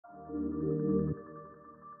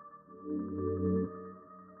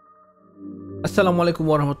Assalamualaikum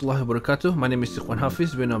warahmatullahi wabarakatuh. My name is Ikhwan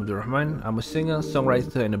Hafiz bin Abdul Rahman. I'm a singer,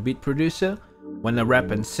 songwriter, and a beat producer. When I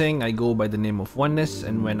rap and sing, I go by the name of Wanness,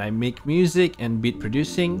 and when I make music and beat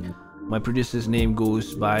producing, my producer's name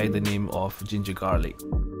goes by the name of ging3rgarlic.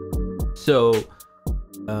 So,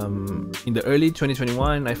 in the early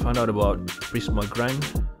 2021, I found out about Prisma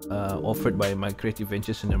grant offered by MyCreative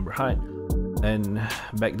Ventures Sdn, and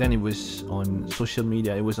back then it was on social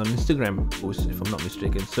media. It was on Instagram post, if I'm not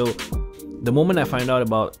mistaken. So, the moment I find out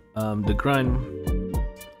about the grant,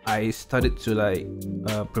 I started to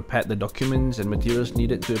prepare the documents and materials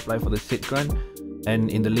needed to apply for the said grant. And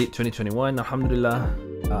in the late 2021, Alhamdulillah,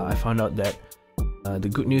 I found out that the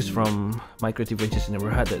good news from MyCreative Ventures Sdn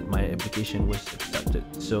that my application was accepted.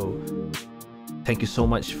 So thank you so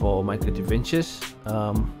much for MyCreative Ventures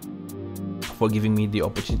for giving me the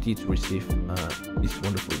opportunity to receive this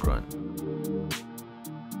wonderful grant.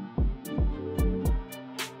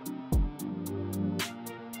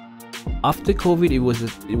 After COVID, it was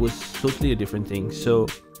totally a different thing. So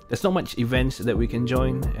there's not much events that we can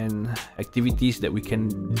join and activities that we can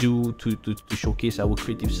do to showcase our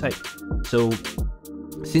creative side. So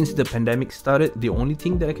since the pandemic started, the only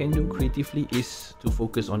thing that I can do creatively is to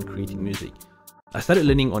focus on creating music. I started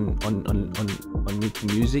learning on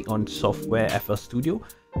making music on software FL Studio.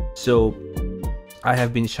 So I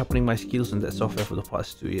have been sharpening my skills on that software for the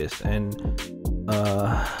past 2 years, and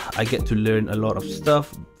I get to learn a lot of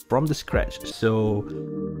stuff from the scratch. So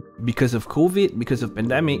because of COVID, because of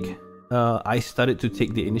pandemic, I started to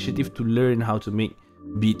take the initiative to learn how to make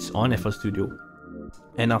beats on FL Studio.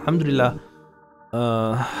 And Alhamdulillah,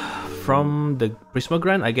 from the Prisma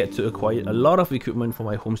grant, I get to acquire a lot of equipment for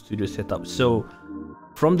my home studio setup. So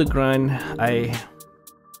from the grant, I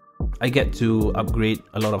get to upgrade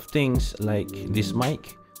a lot of things, like this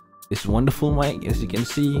mic, this wonderful mic, as you can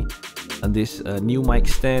see, and this new mic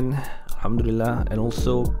stand, Alhamdulillah, and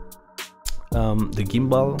also the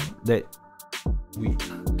gimbal that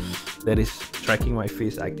is tracking my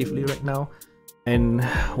face actively right now. And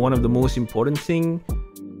one of the most important thing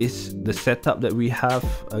is the setup that we have.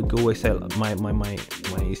 Go XL, my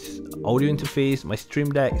audio interface, my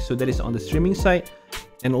stream deck. So that is on the streaming side.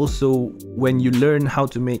 And also, when you learn how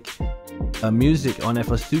to make music on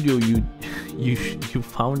FL Studio, you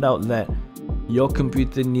found out that your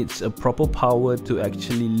computer needs a proper power to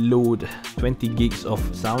actually load 20 gigs of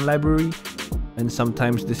sound library, and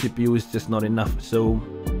sometimes the CPU is just not enough. So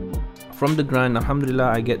from the grant,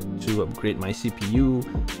 Alhamdulillah, I get to upgrade my CPU,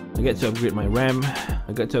 I get to upgrade my RAM,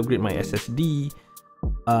 I get to upgrade my SSD,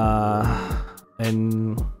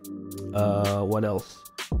 and what else?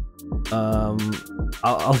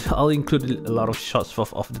 I'll include a lot of shots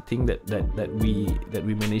of the thing that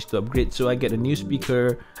we managed to upgrade. So I get a new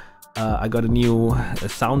speaker. I got a new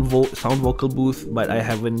sound vocal booth, but I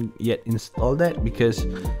haven't yet installed that because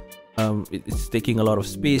it's taking a lot of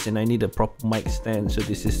space, and I need a proper mic stand. So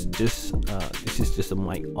this is just a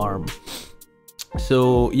mic arm.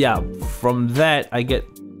 So yeah, from that I get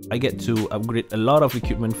to upgrade a lot of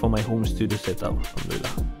equipment for my home studio setup.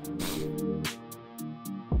 Alhamdulillah.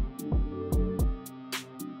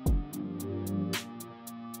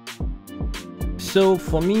 So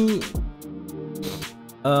for me,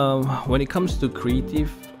 when it comes to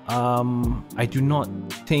creative, I do not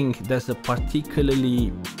think there's a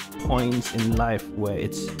particularly points in life where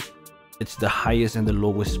it's the highest and the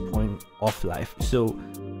lowest point of life. So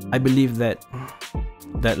I believe that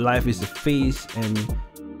life is a phase, and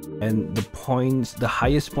the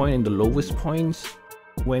highest point and the lowest points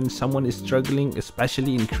when someone is struggling,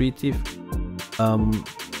 especially in creative,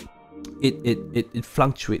 it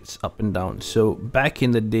fluctuates up and down. So back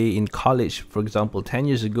in the day in college, for example, 10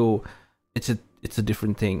 years ago, it's a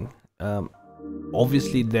different thing.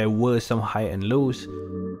 Obviously there were some high and lows,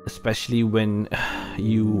 especially when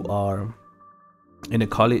you are in a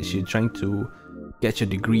college, you're trying to get your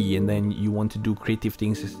degree and then you want to do creative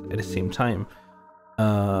things at the same time.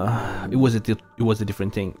 It was a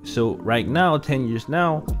different thing. So right now, 10 years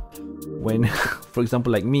now, when for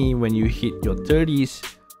example like me, when you hit your 30s,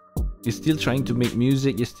 you're still trying to make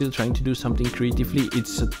music, you're still trying to do something creatively,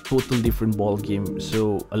 it's a total different ball game.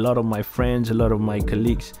 So a lot of my friends, a lot of my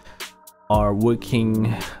colleagues are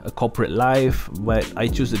working a corporate life, but I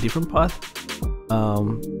choose a different path.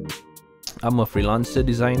 I'm a freelancer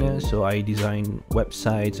designer, so I design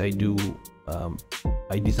websites, I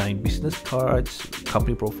design business cards,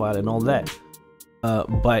 company profile, and all that.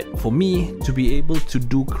 But for me to be able to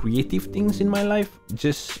do creative things in my life,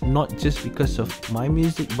 not just because of my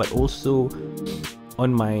music, but also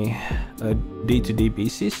on my day-to-day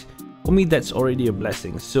basis, for me that's already a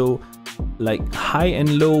blessing. So like high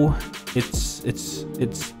and low, it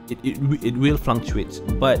will fluctuate,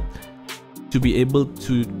 but to be able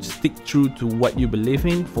to stick true to what you believe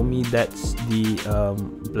in, for me that's the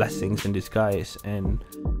blessings in disguise. And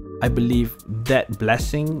I believe that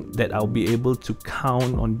blessing that I'll be able to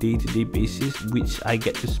count on day-to-day basis, which I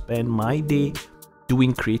get to spend my day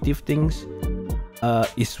doing creative things,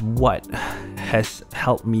 is what has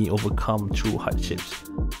helped me overcome through hardships.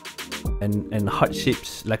 And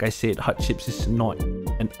hardships, like I said, hardships is not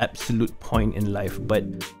an absolute point in life, but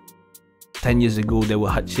 10 years ago there were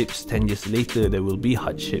hardships, 10 years later there will be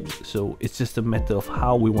hardships. So it's just a matter of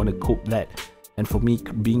how we want to cope that. And for me,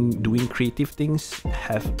 doing creative things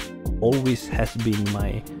always has been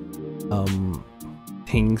my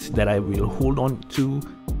things that I will hold on to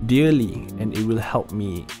dearly, and it will help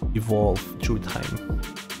me evolve through time.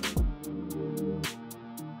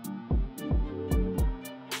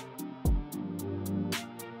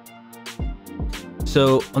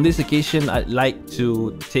 So on this occasion, I'd like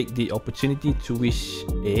to take the opportunity to wish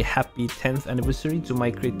a happy 10th anniversary to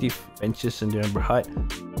MyCreative Ventures Sdn.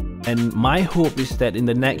 And my hope is that in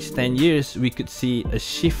the next 10 years, we could see a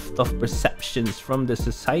shift of perceptions from the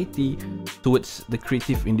society towards the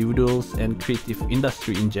creative individuals and creative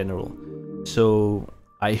industry in general. So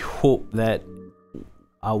I hope that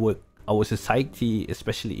our society,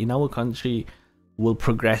 especially in our country, will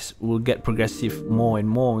get progressive more and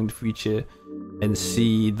more in the future, and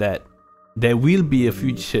see that there will be a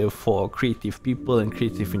future for creative people and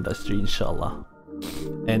creative industry, inshallah.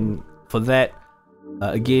 And for that,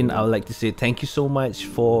 again, I would like to say thank you so much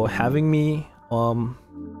for having me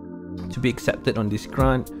to be accepted on this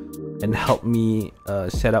grant and help me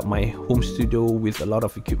set up my home studio with a lot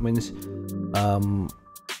of equipments. I'm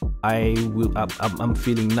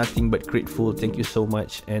feeling nothing but grateful. Thank you so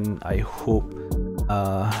much, and I hope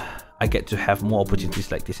I get to have more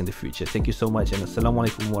opportunities like this in the future. Thank you so much, and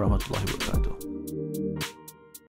Assalamualaikum warahmatullahi wabarakatuh.